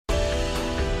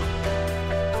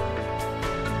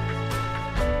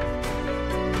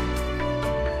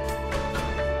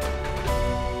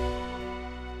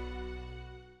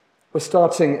We're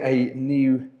starting a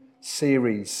new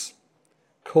series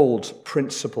called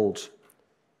Principled.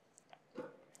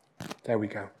 There we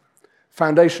go.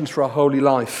 Foundations for a Holy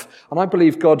Life. And I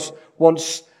believe God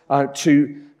wants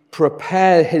to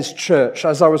prepare his church.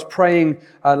 As I was praying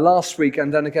last week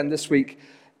and then again this week,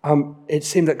 it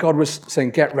seemed that God was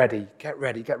saying, get ready, get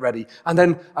ready, get ready. And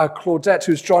then Claudette,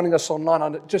 who's joining us online,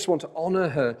 I just want to honor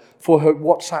her for her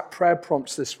WhatsApp prayer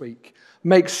prompts this week.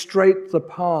 Make straight the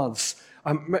paths.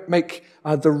 Make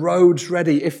the roads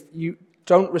ready. If you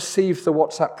don't receive the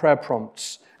WhatsApp prayer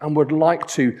prompts and would like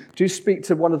to, do speak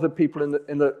to one of the people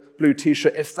in the blue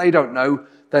t-shirt. If they don't know,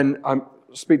 then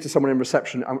speak to someone in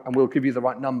reception and we'll give you the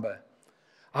right number.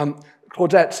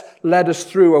 Claudette led us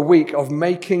through a week of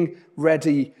making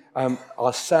ready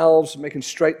ourselves, making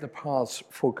straight the paths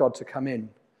for God to come in.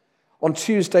 On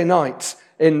Tuesday night,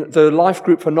 in the life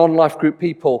group for non-life group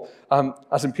people,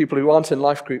 as in people who aren't in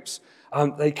life groups,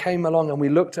 they came along and we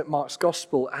looked at Mark's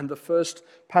Gospel, and the first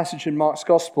passage in Mark's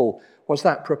Gospel was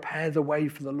that, prepare the way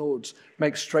for the Lord,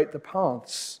 make straight the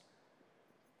paths.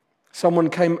 Someone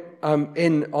came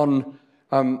in on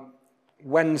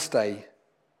Wednesday,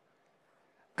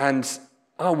 and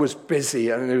I was busy,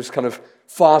 and it was kind of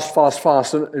fast,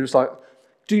 and it was like,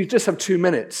 do you just have 2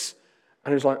 minutes?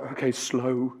 And it was like, okay,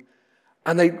 slow.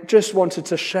 And they just wanted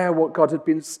to share what God had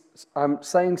been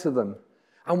saying to them.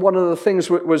 And one of the things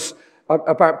was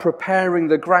about preparing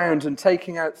the ground and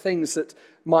taking out things that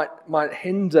might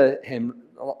hinder him,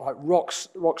 like rocks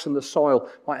in the soil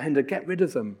might hinder. Get rid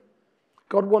of them.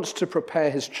 God wants to prepare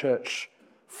his church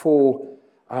for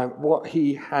what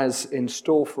he has in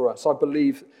store for us. I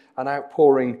believe an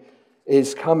outpouring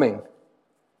is coming.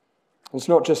 It's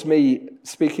not just me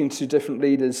speaking to different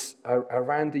leaders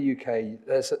around the UK.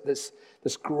 There's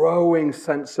this growing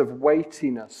sense of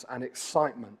weightiness and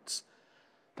excitement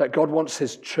that God wants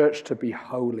his church to be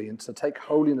holy and to take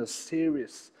holiness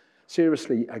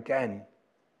seriously again.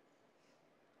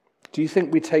 Do you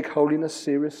think we take holiness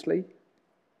seriously?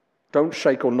 Don't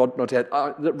shake or nod your head.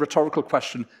 The rhetorical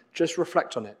question, just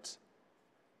reflect on it.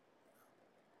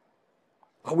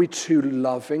 Are we too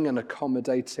loving and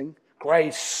accommodating?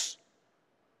 Grace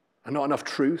and not enough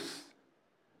truth?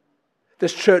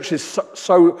 This church is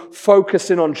so focused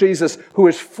in on Jesus, who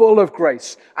is full of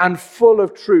grace and full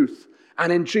of truth.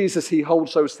 And in Jesus, he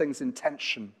holds those things in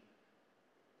tension.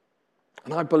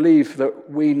 And I believe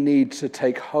that we need to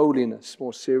take holiness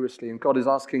more seriously, and God is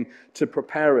asking to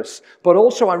prepare us. But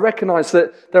also I recognize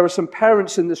that there are some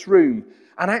parents in this room,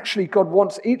 and actually God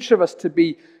wants each of us to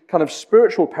be kind of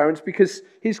spiritual parents because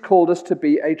he's called us to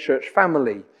be a church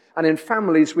family. And in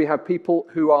families, we have people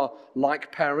who are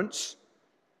like parents.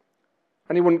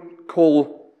 Anyone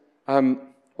call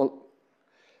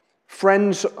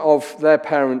friends of their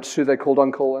parents who they called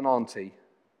uncle and auntie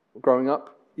growing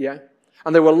up? Yeah?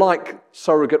 And they were like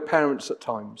surrogate parents at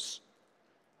times.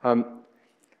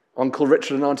 Uncle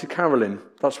Richard and Auntie Carolyn.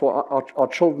 That's what our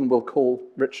children will call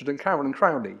Richard and Carolyn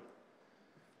Crowley.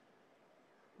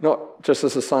 Not just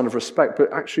as a sign of respect,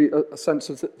 but actually a sense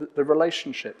of the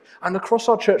relationship. And across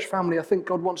our church family, I think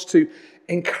God wants to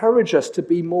encourage us to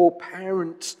be more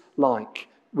parent-like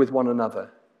with one another.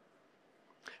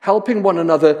 Helping one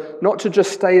another not to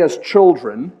just stay as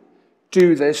children,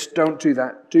 do this, don't do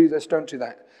that, do this, don't do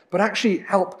that, but actually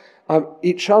help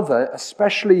each other,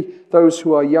 especially those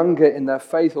who are younger in their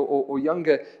faith or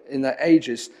younger in their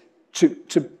ages, to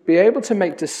be able to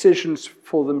make decisions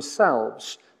for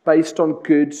themselves based on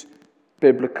good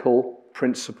biblical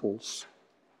principles.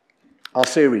 Our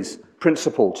series,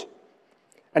 Principled.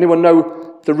 Anyone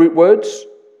know the root words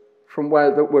from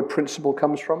where the word principle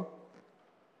comes from?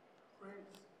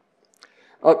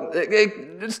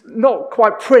 It's not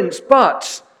quite prince,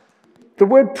 but the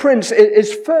word prince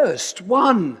is first,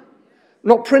 one.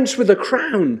 Not prince with a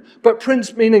crown, but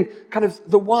prince meaning kind of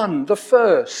the one, the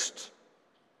first.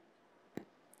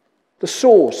 The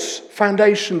source,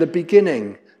 foundation, the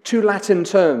beginning. 2 Latin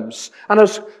terms. And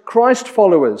as Christ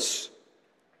followers,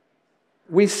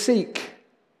 we seek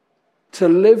to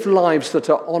live lives that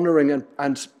are honoring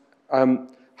and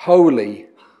holy.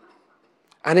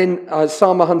 And in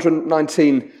Psalm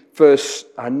 119, verse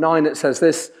 9, it says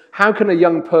this: how can a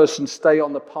young person stay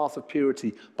on the path of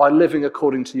purity? By living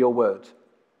according to your word.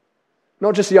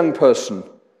 Not just a young person.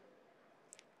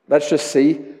 Let's just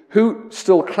see who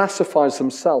still classifies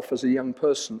themselves as a young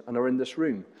person and are in this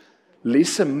room.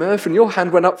 Lisa Murphy, your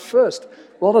hand went up first.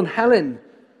 Well done, Helen.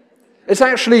 It's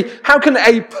actually, how can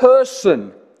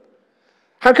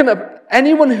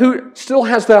anyone who still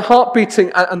has their heart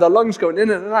beating and their lungs going in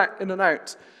and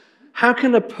out, how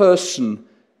can a person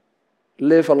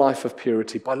live a life of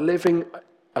purity? By living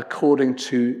according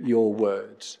to your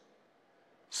words.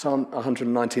 Psalm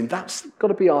 119. That's got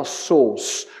to be our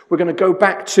source. We're going to go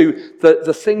back to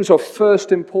the things of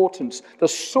first importance, the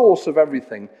source of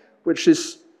everything, which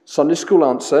is Sunday school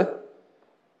answer,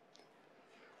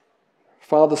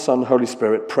 Father, Son, Holy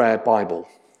Spirit, prayer, Bible.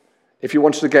 If you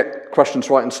wanted to get questions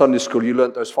right in Sunday school, you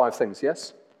learnt those 5 things,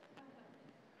 yes?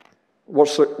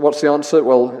 What's the answer?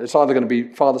 Well, it's either going to be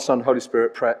Father, Son, Holy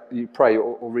Spirit, you pray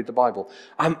or read the Bible.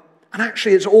 And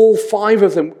actually, it's all 5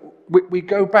 of them. We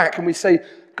go back and we say,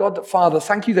 God the Father,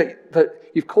 thank you that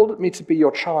you've called me to be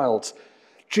your child.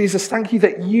 Jesus, thank you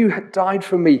that you had died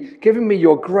for me, giving me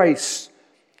your grace.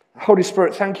 Holy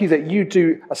Spirit, thank you that you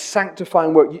do a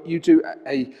sanctifying work. You do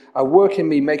a work in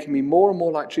me, making me more and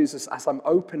more like Jesus as I'm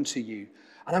open to you.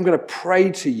 And I'm going to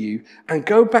pray to you and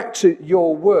go back to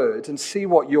your word and see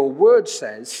what your word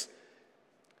says.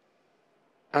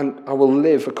 And I will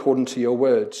live according to your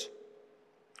words.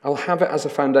 I'll have it as a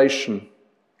foundation.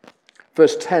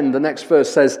 Verse 10, the next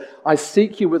verse says, I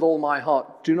seek you with all my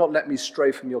heart. Do not let me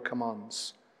stray from your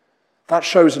commands. That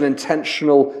shows an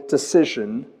intentional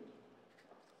decision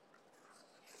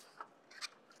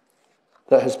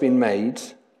that has been made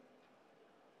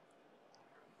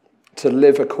to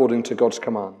live according to God's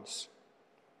commands.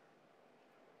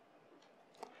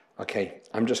 Okay,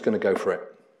 I'm just going to go for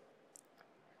it.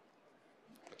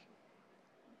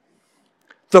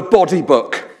 The body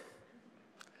book.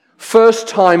 First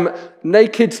time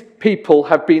naked people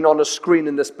have been on a screen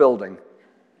in this building.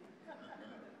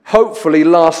 Hopefully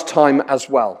last time as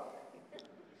well.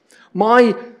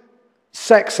 My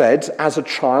sex ed as a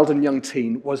child and young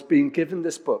teen was being given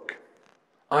this book.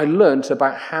 I learnt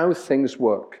about how things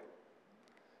work.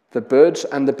 The birds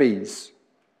and the bees.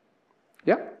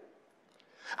 Yeah?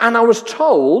 And I was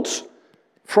told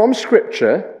from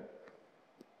Scripture,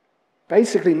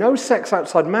 basically no sex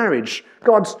outside marriage.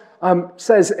 God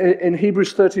says in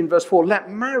Hebrews 13 verse 4, let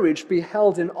marriage be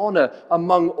held in honor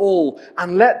among all,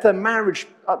 and let the marriage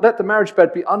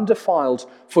bed be undefiled,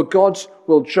 for God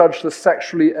will judge the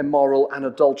sexually immoral and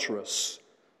adulterous.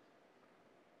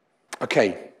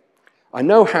 Okay, I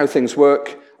know how things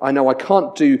work. I know I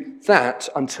can't do that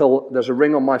until there's a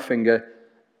ring on my finger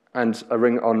and a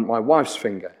ring on my wife's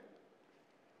finger.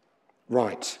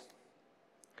 Right.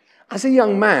 As a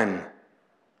young man,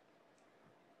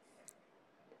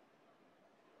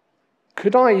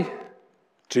 could I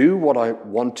do what I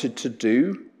wanted to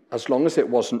do as long as it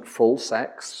wasn't full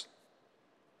sex?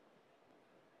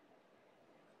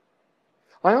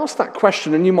 I asked that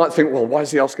question, and you might think, well, why is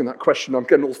he asking that question? I'm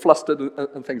getting all flustered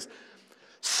and things.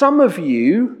 Some of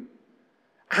you,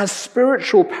 as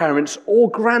spiritual parents or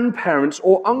grandparents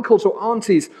or uncles or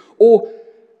aunties or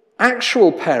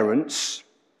actual parents,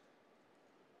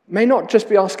 may not just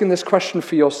be asking this question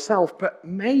for yourself, but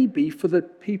maybe for the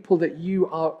people that you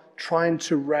are trying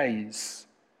to raise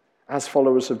as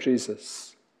followers of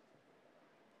Jesus.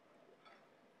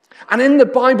 And in the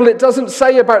Bible, it doesn't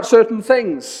say about certain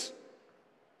things.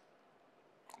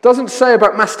 It doesn't say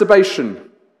about masturbation.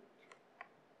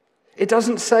 It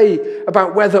doesn't say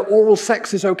about whether oral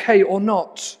sex is okay or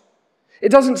not. It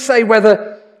doesn't say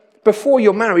whether before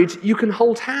you're married you can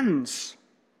hold hands.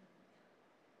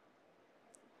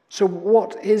 So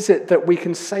what is it that we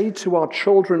can say to our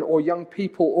children or young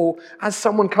people, or as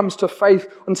someone comes to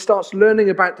faith and starts learning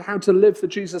about how to live the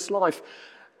Jesus life?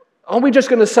 Are we just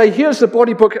going to say, here's the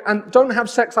body book and don't have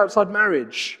sex outside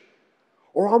marriage?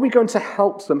 Or are we going to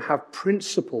help them have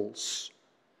principles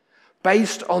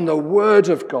based on the Word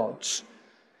of God,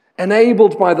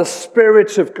 enabled by the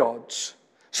Spirit of God,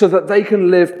 so that they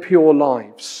can live pure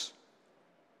lives?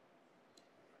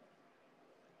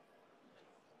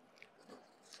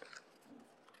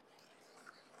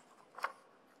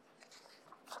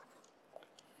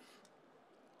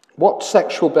 What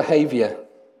sexual behavior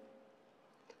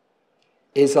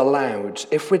is allowed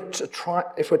if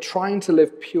we're trying to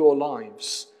live pure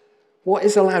lives? What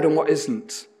is allowed and what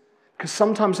isn't? Because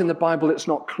sometimes in the Bible it's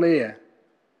not clear.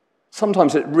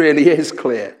 Sometimes it really is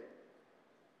clear.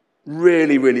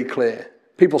 Really, really clear.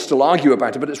 People still argue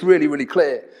about it, but it's really, really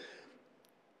clear.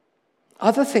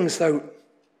 Other things, though,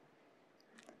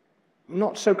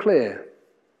 not so clear.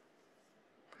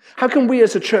 How can we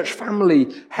as a church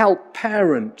family help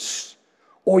parents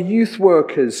or youth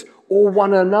workers or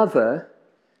one another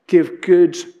give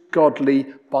good, godly,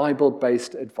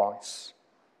 Bible-based advice?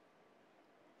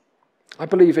 I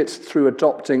believe it's through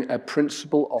adopting a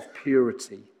principle of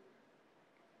purity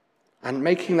and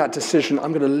making that decision,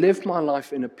 I'm going to live my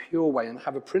life in a pure way and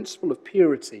have a principle of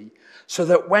purity, so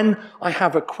that when I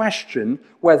have a question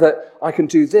whether I can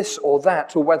do this or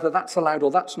that, or whether that's allowed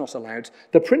or that's not allowed,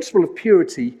 the principle of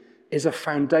purity is a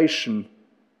foundation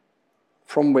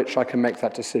from which I can make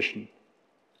that decision.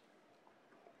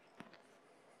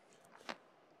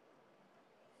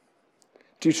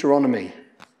 Deuteronomy.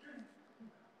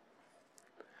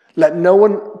 Let no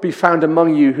one be found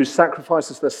among you who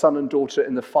sacrifices their son and daughter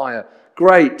in the fire.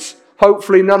 Great.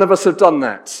 Hopefully none of us have done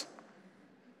that.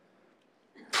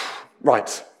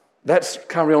 Right. Let's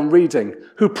carry on reading.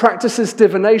 Who practices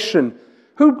divination?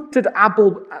 Who did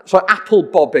apple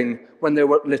bobbing when they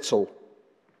were little?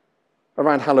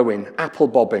 Around Halloween. Apple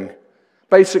bobbing.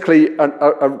 Basically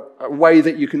a way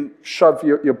that you can shove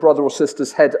your brother or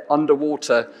sister's head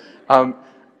underwater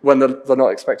when they're not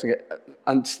expecting it.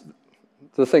 And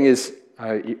the thing is,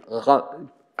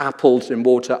 apples in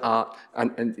water are,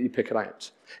 and you pick it out.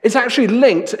 It's actually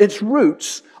linked, its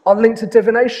roots are linked to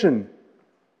divination.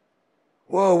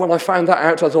 Whoa, when I found that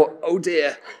out, I thought, oh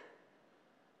dear.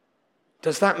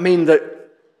 Does that mean that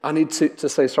I need to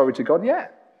say sorry to God? Yeah.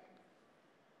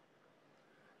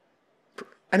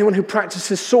 Anyone who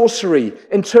practices sorcery,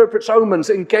 interprets omens,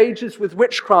 engages with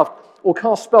witchcraft, or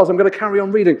casts spells, I'm going to carry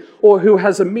on reading, or who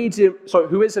is a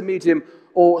medium,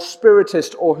 or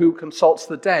spiritist, or who consults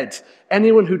the dead.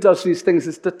 Anyone who does these things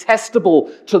is detestable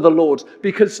to the Lord.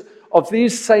 Because of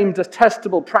these same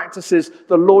detestable practices,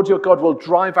 the Lord your God will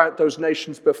drive out those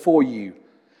nations before you.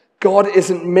 God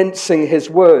isn't mincing his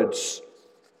words,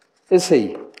 is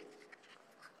he?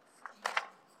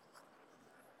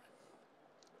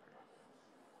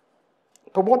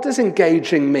 But what does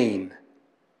engaging mean?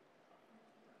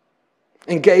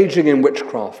 Engaging in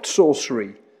witchcraft,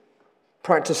 sorcery,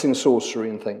 practicing sorcery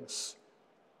and things.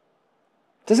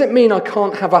 Does it mean I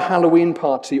can't have a Halloween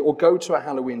party or go to a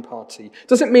Halloween party?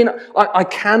 Does it mean I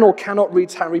can or cannot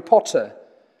read Harry Potter?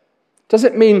 Does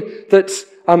it mean that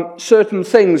certain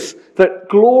things that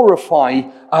glorify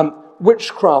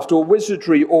witchcraft or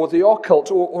wizardry or the occult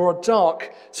or a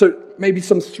dark, so maybe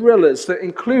some thrillers that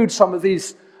include some of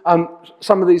these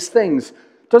things,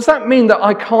 does that mean that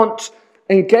I can't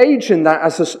engage in that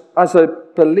as a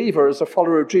believer, as a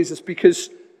follower of Jesus, because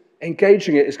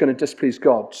engaging it is going to displease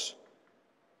God?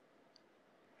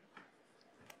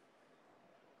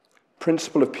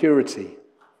 Principle of purity.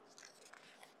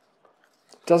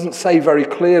 Doesn't say very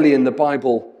clearly in the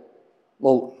Bible,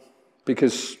 well,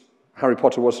 because Harry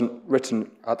Potter wasn't written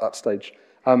at that stage,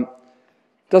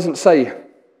 doesn't say,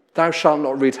 thou shalt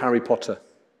not read Harry Potter.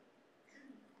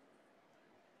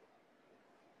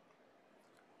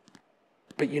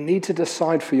 But you need to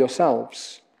decide for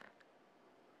yourselves,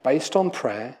 based on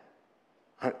prayer,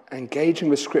 engaging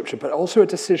with Scripture, but also a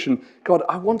decision, God,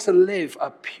 I want to live a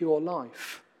pure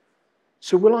life.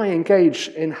 So will I engage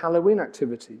in Halloween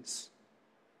activities?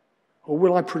 Or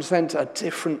will I present a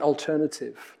different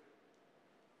alternative?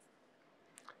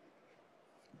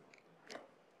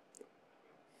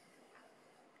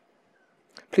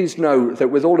 Please know that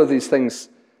with all of these things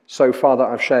so far that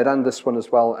I've shared, and this one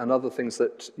as well, and other things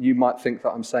that you might think that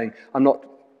I'm saying, I'm not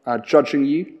judging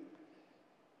you,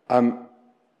 and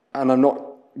I'm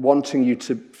not wanting you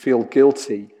to feel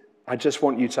guilty. I just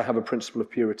want you to have a principle of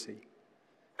purity,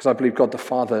 because I believe God the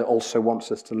Father also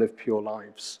wants us to live pure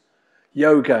lives.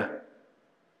 Yoga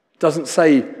doesn't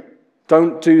say,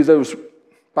 don't do those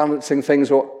balancing things,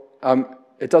 or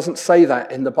it doesn't say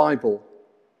that in the Bible.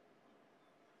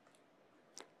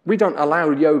 We don't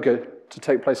allow yoga to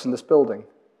take place in this building.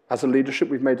 As a leadership,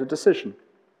 we've made a decision.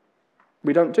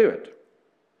 We don't do it.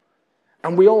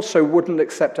 And we also wouldn't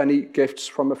accept any gifts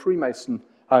from a Freemason,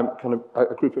 a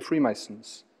group of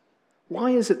Freemasons.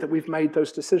 Why is it that we've made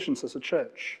those decisions as a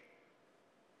church?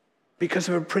 Because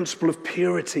of a principle of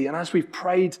purity. And as we've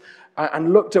prayed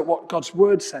and looked at what God's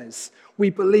word says, we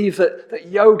believe that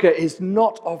yoga is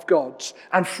not of God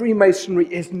and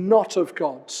Freemasonry is not of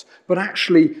God. But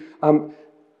actually,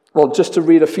 just to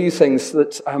read a few things,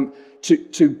 that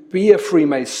to be a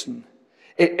Freemason,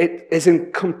 it is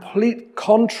in complete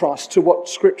contrast to what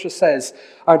Scripture says.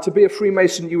 To be a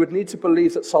Freemason, you would need to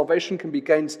believe that salvation can be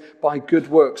gained by good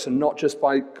works and not just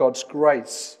by God's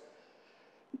grace.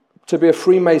 To be a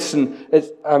Freemason,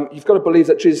 you've got to believe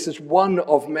that Jesus is one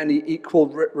of many equal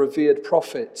revered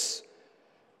prophets,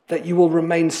 that you will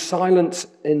remain silent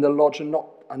in the lodge and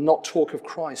not talk of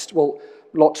Christ. Well,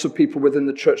 lots of people within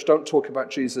the church don't talk about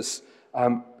Jesus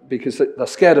because they're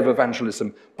scared of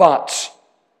evangelism. But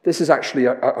this is actually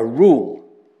a rule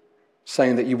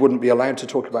saying that you wouldn't be allowed to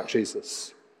talk about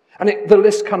Jesus. And the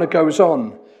list kind of goes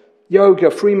on. Yoga,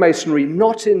 Freemasonry,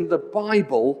 not in the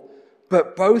Bible,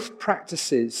 but both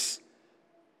practices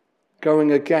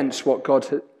going against what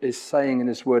God is saying in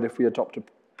his word if we adopt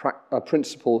a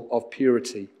principle of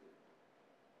purity.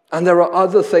 And there are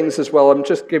other things as well. I'm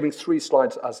just giving 3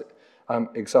 slides as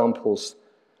examples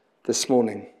this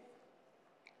morning.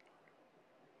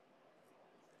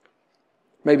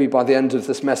 Maybe by the end of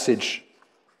this message,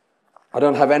 I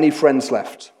don't have any friends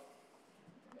left.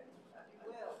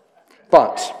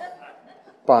 But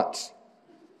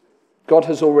God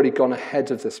has already gone ahead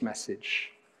of this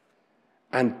message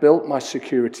and built my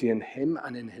security in him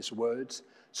and in his words.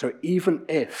 So even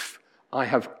if I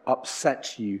have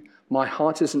upset you, my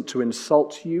heart isn't to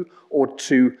insult you or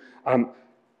to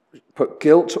put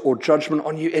guilt or judgment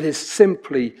on you. It is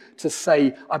simply to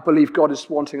say, I believe God is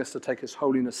wanting us to take his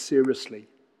holiness seriously.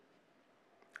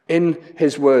 In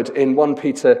his word, in 1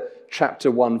 Peter chapter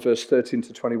 1, verse 13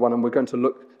 to 21, and we're going to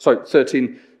look,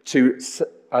 13 to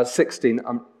 16.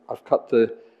 I've cut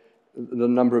the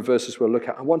number of verses we'll look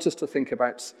at. I want us to think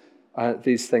about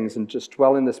these things and just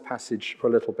dwell in this passage for a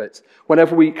little bit.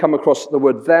 Whenever we come across the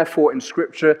word therefore in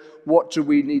Scripture, what do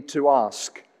we need to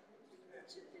ask?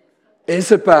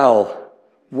 Isabel.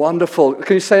 Wonderful.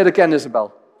 Can you say it again,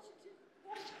 Isabel?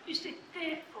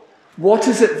 What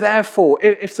is it there for?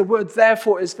 If the word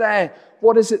therefore is there,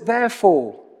 what is it there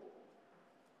for?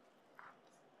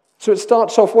 So it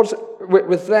starts off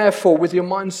with therefore, with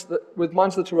minds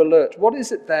that are alert. What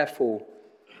is it there for?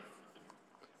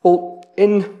 Well,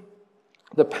 in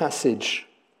the passage,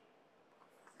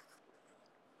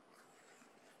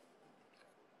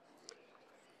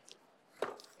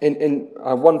 in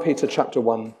 1 Peter chapter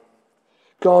 1,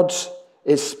 God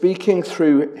is speaking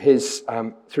through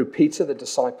Peter, the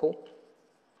disciple.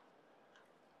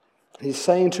 He's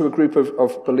saying to a group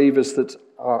of believers that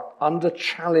are under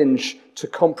challenge to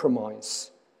compromise.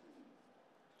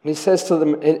 And he says to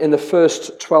them in the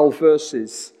first 12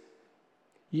 verses,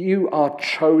 you are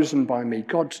chosen by me.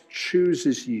 God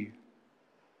chooses you.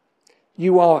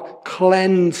 You are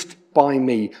cleansed by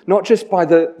me. Not just by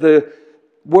the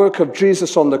work of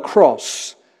Jesus on the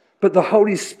cross, but the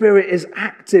Holy Spirit is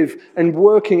active and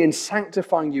working in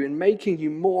sanctifying you and making you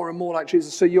more and more like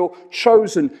Jesus. So you're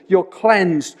chosen, you're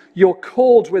cleansed, you're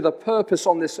called with a purpose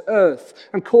on this earth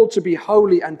and called to be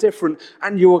holy and different.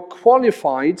 And you are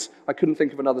qualified, I couldn't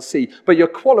think of another C, but you're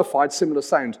qualified, similar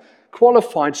sound,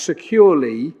 qualified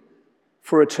securely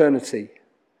for eternity.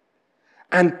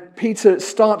 And Peter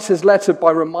starts his letter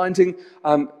by reminding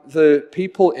the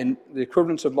people in the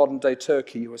equivalent of modern day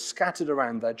Turkey who are scattered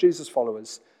around there, Jesus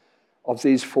followers, of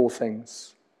these four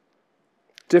things.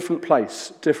 Different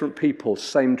place, different people,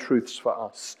 same truths for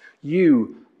us.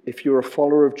 You, if you're a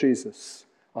follower of Jesus,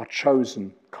 are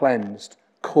chosen, cleansed,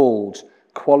 called,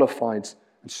 qualified,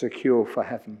 and secure for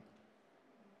heaven.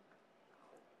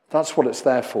 That's what it's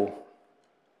there for.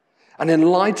 And in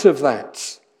light of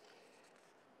that,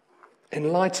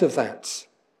 in light of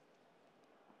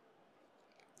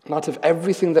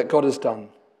everything that God has done,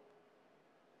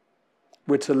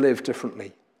 we're to live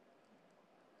differently.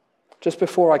 Just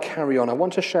before I carry on, I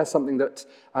want to share something that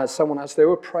someone, as they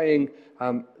were praying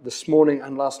this morning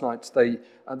and last night, they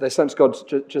sensed God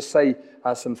just say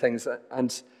some things,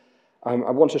 and I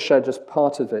want to share just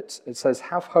part of it. It says,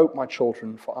 have hope, my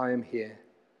children, for I am here.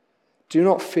 Do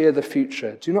not fear the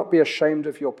future. Do not be ashamed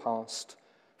of your past,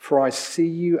 for I see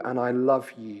you and I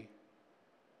love you.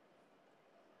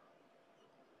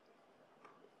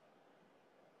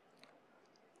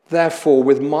 Therefore,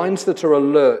 with minds that are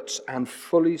alert and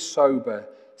fully sober,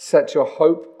 set your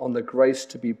hope on the grace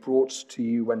to be brought to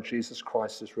you when Jesus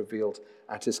Christ is revealed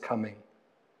at his coming.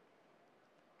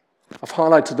 I've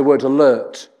highlighted the word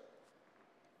alert.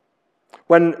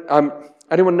 When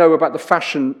anyone know about the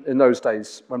fashion in those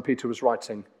days when Peter was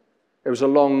writing? It was a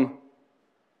long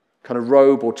kind of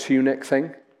robe or tunic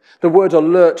thing. The word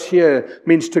alert here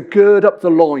means to gird up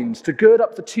the loins, to gird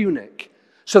up the tunic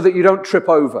so that you don't trip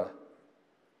over.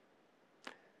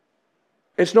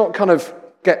 It's not kind of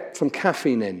get some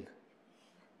caffeine in.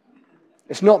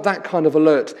 It's not that kind of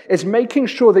alert. It's making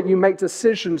sure that you make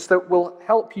decisions that will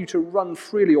help you to run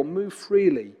freely or move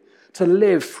freely, to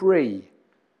live free.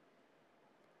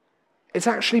 It's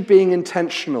actually being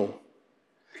intentional.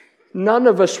 None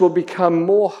of us will become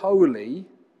more holy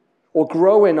or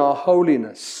grow in our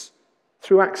holiness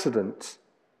through accident.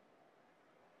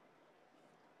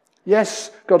 Yes,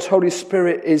 God's Holy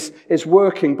Spirit is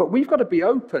working, but we've got to be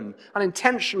open and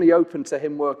intentionally open to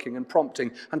him working and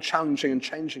prompting and challenging and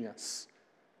changing us.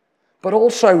 But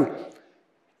also,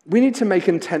 we need to make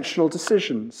intentional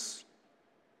decisions.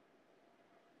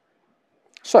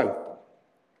 So,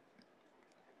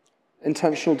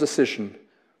 intentional decision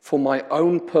for my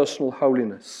own personal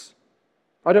holiness.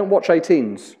 I don't watch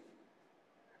 18s,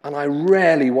 and I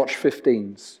rarely watch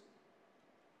 15s.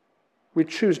 We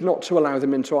choose not to allow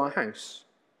them into our house.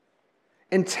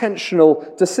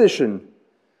 Intentional decision.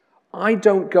 I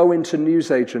don't go into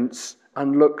newsagents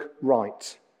and look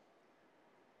right.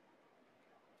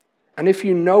 And if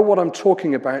you know what I'm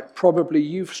talking about, probably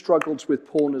you've struggled with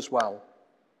porn as well.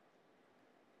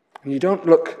 And you don't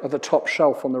look at the top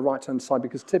shelf on the right-hand side,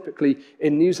 because typically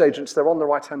in newsagents, they're on the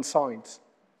right-hand side.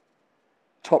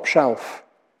 Top shelf.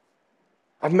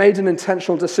 I've made an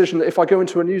intentional decision that if I go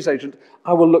into a newsagent,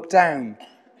 I will look down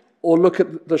or look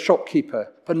at the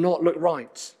shopkeeper, but not look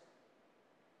right.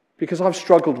 Because I've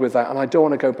struggled with that and I don't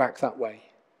want to go back that way.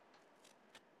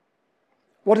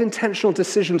 What intentional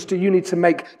decisions do you need to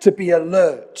make to be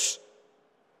alert?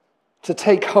 To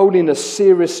take holiness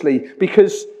seriously?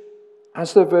 Because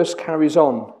as the verse carries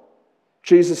on,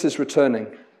 Jesus is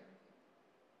returning.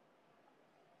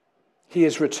 He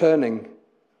is returning.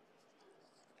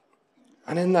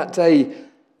 And in that day,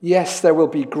 yes, there will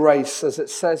be grace, as it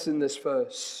says in this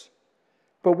verse.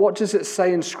 But what does it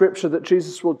say in Scripture that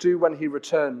Jesus will do when he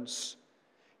returns?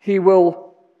 He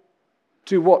will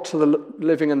do what to the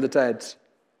living and the dead?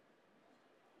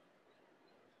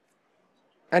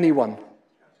 Anyone?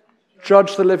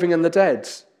 Judge the living and the dead.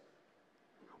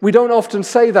 We don't often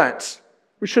say that.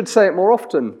 We should say it more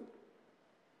often.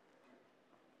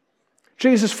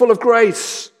 Jesus is full of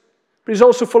grace, but he's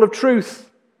also full of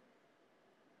truth.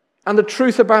 And the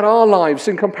truth about our lives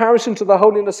in comparison to the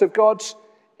holiness of God's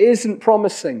isn't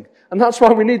promising. And that's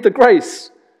why we need the grace.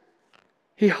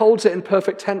 He holds it in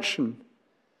perfect tension.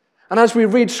 And as we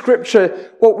read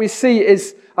Scripture, what we see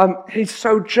is he's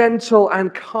so gentle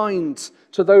and kind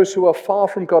to those who are far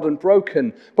from God and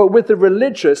broken. But with the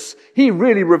religious, he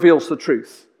really reveals the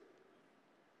truth.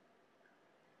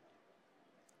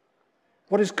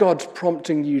 What is God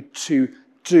prompting you to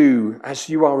do as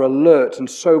you are alert and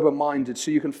sober-minded so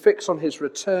you can fix on his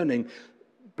returning,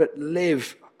 but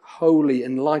live holy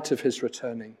in light of his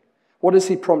returning? What is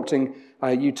he prompting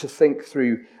you to think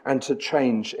through and to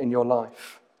change in your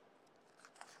life?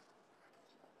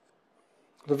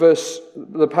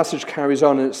 The passage carries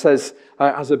on and it says,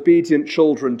 as obedient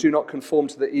children, do not conform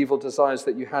to the evil desires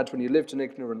that you had when you lived in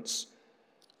ignorance,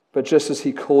 but just as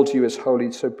he called you as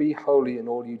holy, so be holy in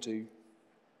all you do.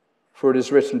 For it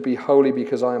is written, be holy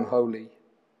because I am holy.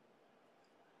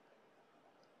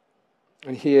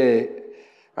 And here,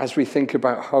 as we think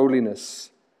about holiness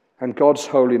and God's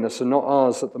holiness, and not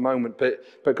ours at the moment,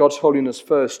 but God's holiness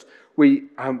first, we're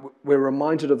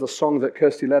reminded of the song that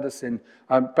Kirsty led us in,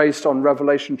 based on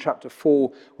Revelation chapter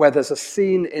 4, where there's a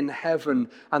scene in heaven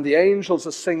and the angels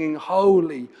are singing,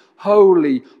 holy,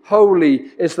 holy,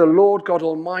 holy is the Lord God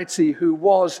Almighty, who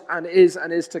was and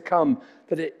is to come.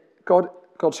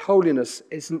 God's holiness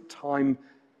isn't time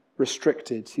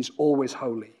restricted. He's always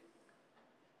holy.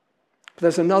 But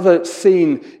there's another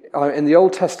scene in the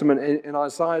Old Testament, in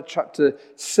Isaiah chapter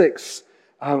 6,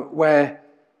 where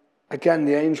again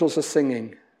the angels are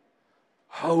singing,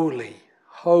 holy,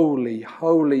 holy,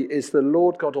 holy is the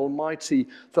Lord God Almighty.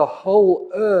 The whole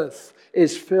earth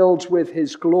is filled with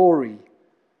his glory.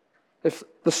 If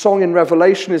the song in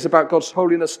Revelation is about God's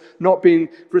holiness not being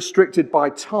restricted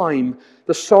by time,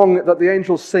 the song that the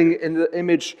angels sing in the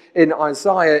image in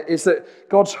Isaiah is that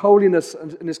God's holiness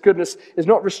and his goodness is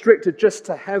not restricted just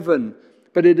to heaven,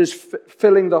 but it is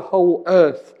filling the whole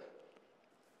earth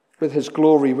with his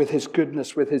glory, with his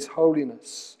goodness, with his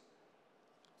holiness.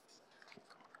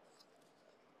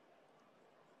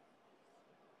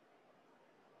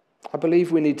 I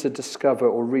believe we need to discover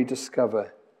or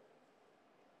rediscover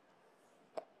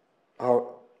our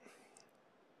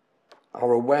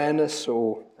awareness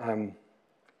or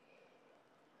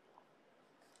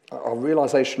our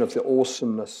realization of the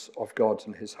awesomeness of God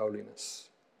and his holiness,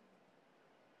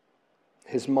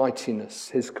 his mightiness,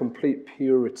 his complete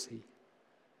purity.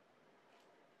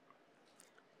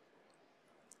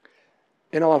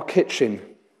 In our kitchen,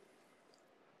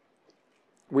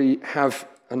 we have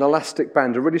an elastic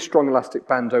band, a really strong elastic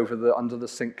band under the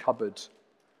sink cupboard,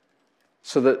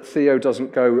 so that Theo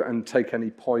doesn't go and take any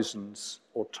poisons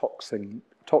or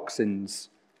toxins.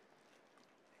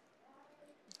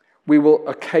 We will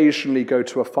occasionally go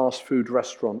to a fast food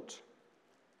restaurant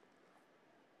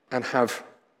and have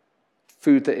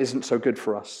food that isn't so good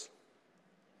for us.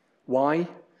 Why?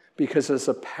 Because as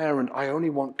a parent, I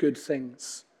only want good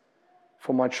things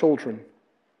for my children.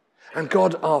 And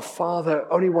God, our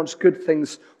Father, only wants good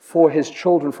things for his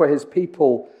children, for his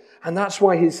people. And that's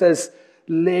why he says,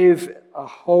 live a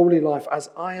holy life as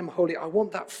I am holy. I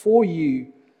want that for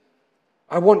you.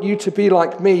 I want you to be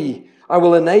like me. I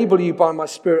will enable you by my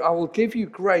Spirit. I will give you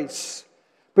grace.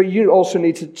 But you also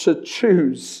need to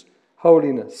choose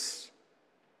holiness.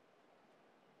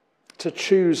 To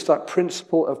choose that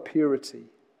principle of purity.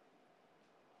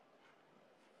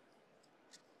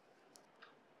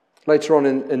 Later on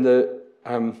in the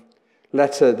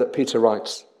letter that Peter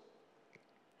writes,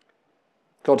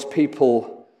 God's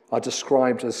people are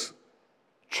described as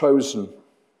chosen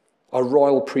a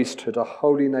royal priesthood, a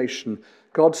holy nation,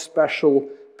 God's special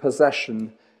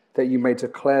possession, that you may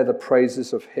declare the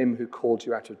praises of him who called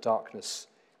you out of darkness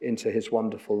into his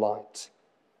wonderful light.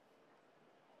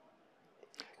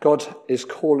 God is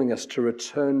calling us to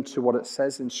return to what it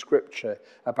says in Scripture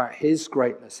about his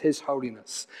greatness, his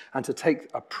holiness, and to take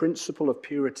a principle of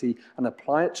purity and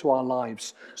apply it to our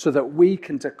lives so that we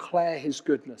can declare his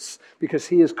goodness, because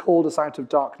he has called us out of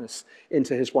darkness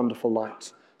into his wonderful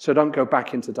light. So don't go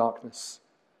back into darkness.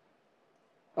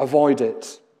 Avoid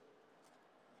it.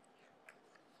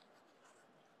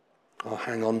 Oh,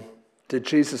 hang on. Did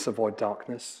Jesus avoid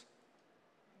darkness?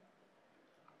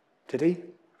 Did he?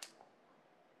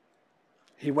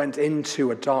 He went into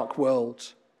a dark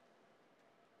world,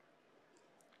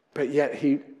 but yet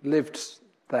he lived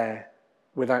there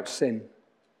without sin.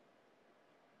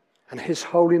 And his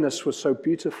holiness was so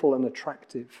beautiful and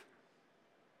attractive.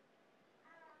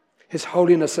 His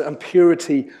holiness and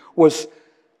purity was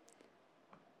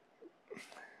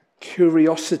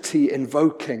curiosity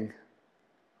invoking.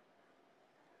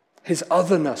 His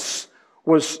otherness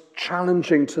was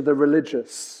challenging to the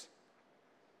religious,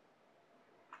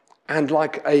 and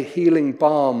like a healing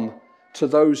balm to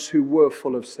those who were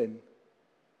full of sin,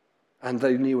 and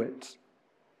they knew it.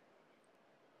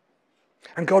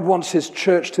 And God wants his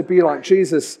church to be like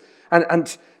Jesus,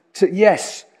 and to,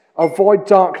 yes, avoid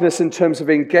darkness in terms of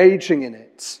engaging in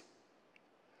it,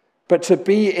 but to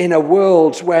be in a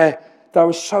world where there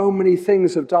are so many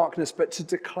things of darkness, but to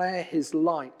declare his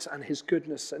light and his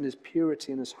goodness and his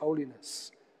purity and his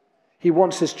holiness. He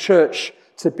wants his church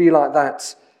to be like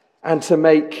that, and to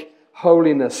make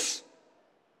holiness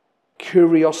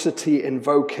curiosity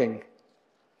invoking,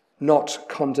 not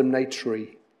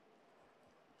condemnatory,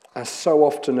 as so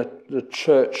often the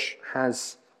church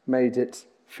has made it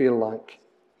feel like.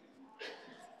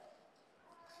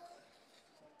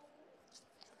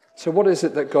 So what is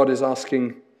it that God is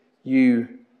asking you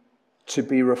to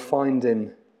be refined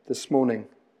in this morning?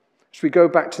 As we go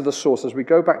back to the source, as we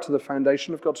go back to the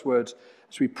foundation of God's word,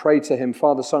 as we pray to him,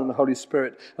 Father, Son, and the Holy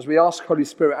Spirit, as we ask, Holy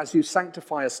Spirit, as you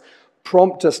sanctify us,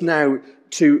 prompt us now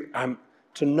to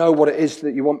know what it is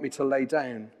that you want me to lay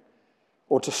down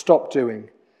or to stop doing.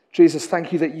 Jesus,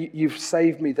 thank you that you've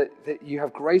saved me, that you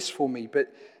have grace for me,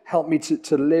 but help me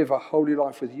to live a holy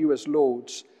life with you as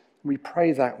Lord. We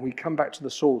pray that. We come back to the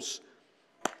source.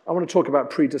 I want to talk about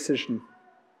pre-decision.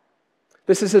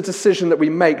 This is a decision that we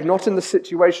make, not in the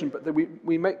situation, but that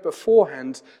we make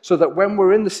beforehand, so that when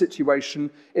we're in the situation,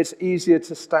 it's easier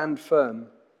to stand firm.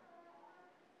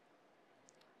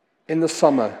 In the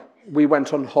summer, we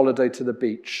went on holiday to the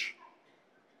beach.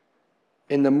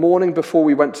 In the morning before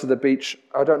we went to the beach,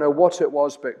 I don't know what it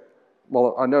was, but,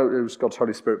 well, I know it was God's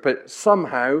Holy Spirit, but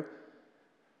somehow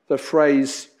the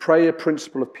phrase, pray a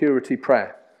principle of purity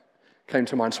prayer, came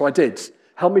to mind. So I did.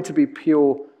 Help me to be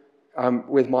pure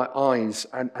with my eyes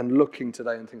and looking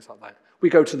today and things like that. We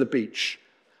go to the beach.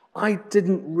 I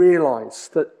didn't realize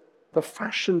that the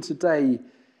fashion today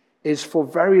is for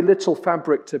very little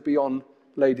fabric to be on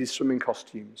ladies' swimming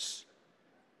costumes.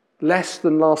 Less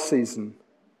than last season.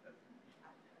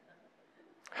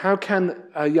 How can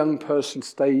a young person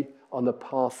stay on the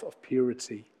path of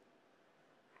purity?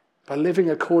 By living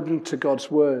according to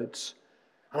God's words.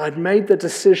 And I'd made the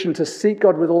decision to seek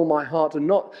God with all my heart and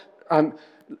not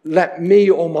let me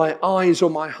or my eyes or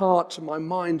my heart or my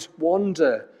mind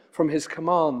wander from his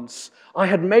commands. I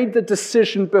had made the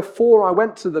decision before I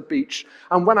went to the beach,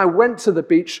 and when I went to the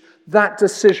beach, that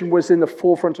decision was in the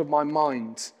forefront of my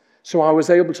mind. So I was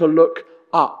able to look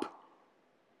up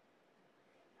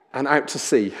and out to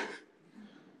sea.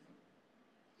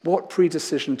 What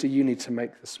pre-decision do you need to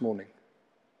make this morning?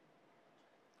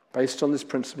 Based on this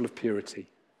principle of purity.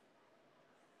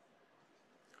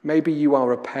 Maybe you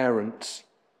are a parent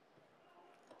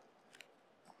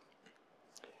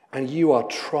and you are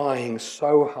trying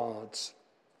so hard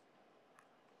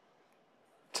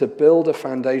to build a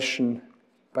foundation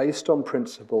based on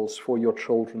principles for your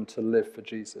children to live for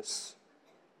Jesus.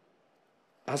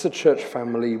 As a church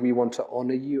family, we want to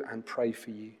honor you and pray for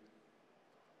you.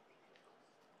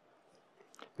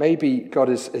 Maybe God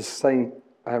is saying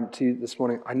to you this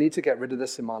morning, I need to get rid of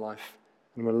this in my life.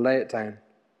 I'm going to lay it down.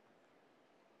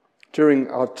 During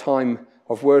our time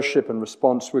of worship and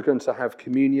response, we're going to have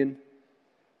communion.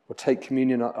 We'll take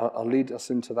communion. I'll lead us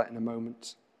into that in a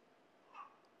moment.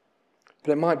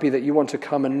 But it might be that you want to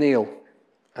come and kneel,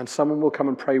 and someone will come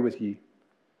and pray with you.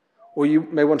 Or you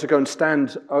may want to go and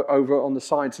stand over on the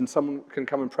sides, and someone can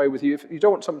come and pray with you. If you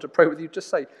don't want someone to pray with you, just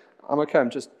say, I'm okay, I'm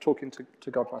just talking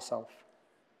to God myself.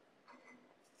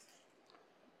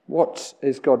 What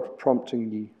is God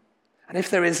prompting you? And if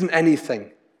there isn't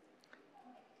anything,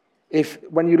 if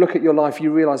when you look at your life,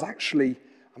 you realize, actually,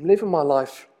 I'm living my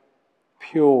life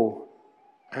pure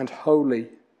and holy,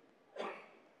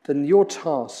 then your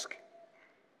task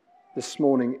this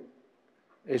morning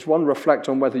is, one, reflect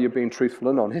on whether you're being truthful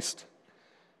and honest,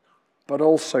 but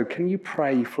also, can you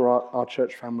pray for our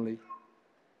church family?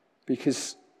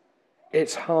 Because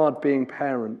it's hard being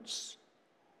parents.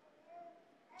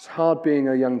 It's hard being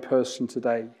a young person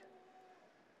today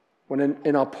when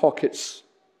in our pockets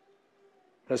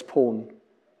there's porn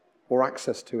or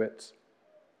access to it,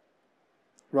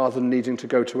 rather than needing to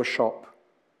go to a shop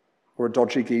or a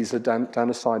dodgy geezer down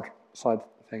a side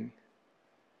thing.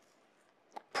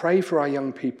 Pray for our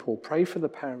young people. Pray for the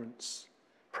parents.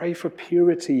 Pray for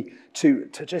purity to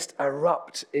just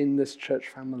erupt in this church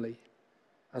family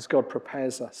as God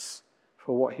prepares us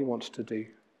for what he wants to do.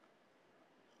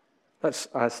 Let's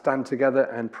stand together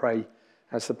and pray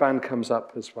as the band comes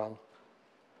up as well.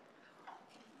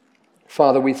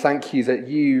 Father, we thank you that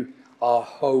you are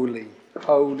holy,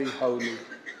 holy, holy.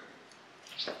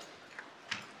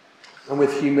 And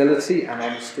with humility and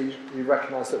honesty, we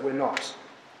recognize that we're not.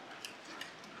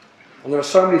 And there are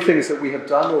so many things that we have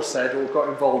done or said or got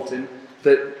involved in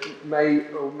that may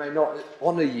or may not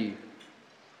honour you.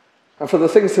 And for the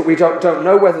things that we don't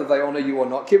know whether they honour you or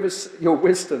not, give us your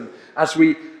wisdom as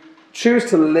we choose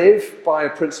to live by a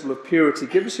principle of purity.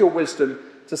 Give us your wisdom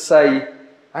to say,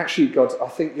 actually, God, I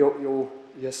think you're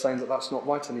saying that that's not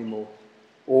right anymore.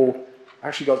 Or,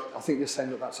 actually, God, I think you're saying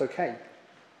that that's okay.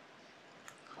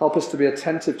 Help us to be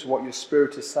attentive to what your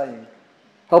Spirit is saying.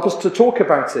 Help us to talk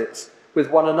about it with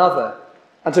one another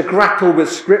and to grapple with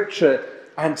Scripture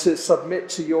and to submit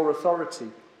to your authority.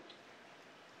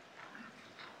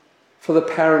 For the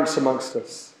parents amongst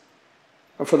us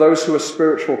and for those who are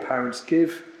spiritual parents,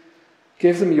 give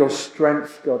them your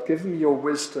strength, God. Give them your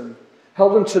wisdom.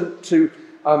 Help them to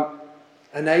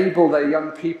enable their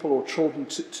young people or children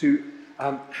to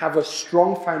have a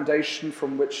strong foundation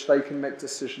from which they can make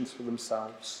decisions for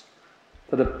themselves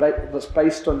that's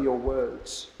based on your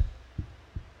words.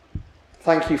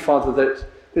 Thank you, Father, that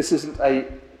this isn't a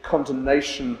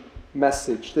condemnation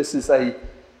message. This is a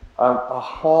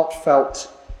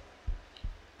heartfelt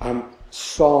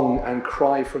song and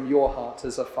cry from your heart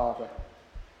as a father,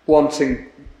 wanting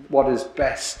what is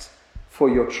best for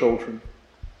your children.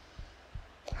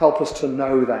 Help us to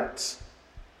know that.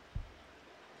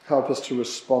 Help us to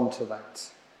respond to that.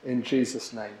 In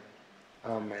Jesus' name,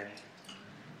 amen.